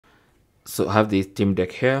So I have the Steam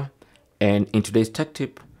Deck here, and in today's tech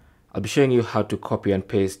tip, I'll be showing you how to copy and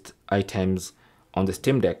paste items on the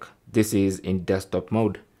Steam Deck. This is in desktop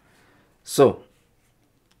mode. So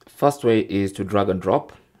first way is to drag and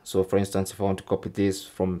drop. So for instance, if I want to copy this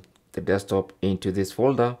from the desktop into this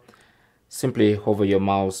folder, simply hover your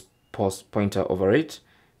mouse pointer over it,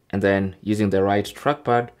 and then using the right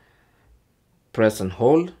trackpad, press and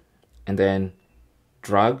hold, and then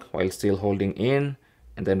drag while still holding in,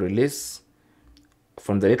 and then release.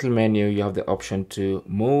 From the little menu, you have the option to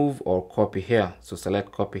move or copy here. So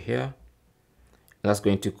select copy here. That's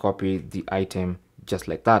going to copy the item just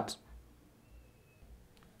like that.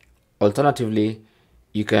 Alternatively,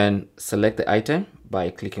 you can select the item by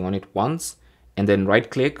clicking on it once and then right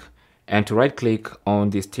click. And to right click on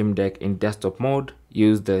the Steam Deck in desktop mode,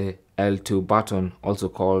 use the L2 button, also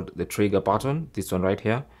called the trigger button, this one right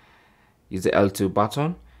here. Use the L2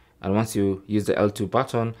 button, and once you use the L2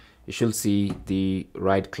 button, you should see the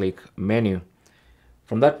right click menu.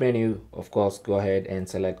 From that menu, of course, go ahead and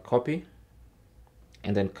select copy,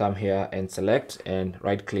 and then come here and select and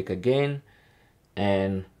right click again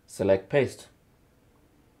and select paste.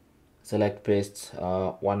 Select paste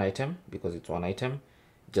one item because it's one item,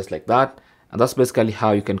 just like that. And that's basically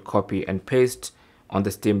how you can copy and paste on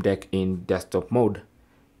the Steam Deck in desktop mode.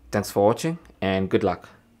 Thanks for watching and good luck.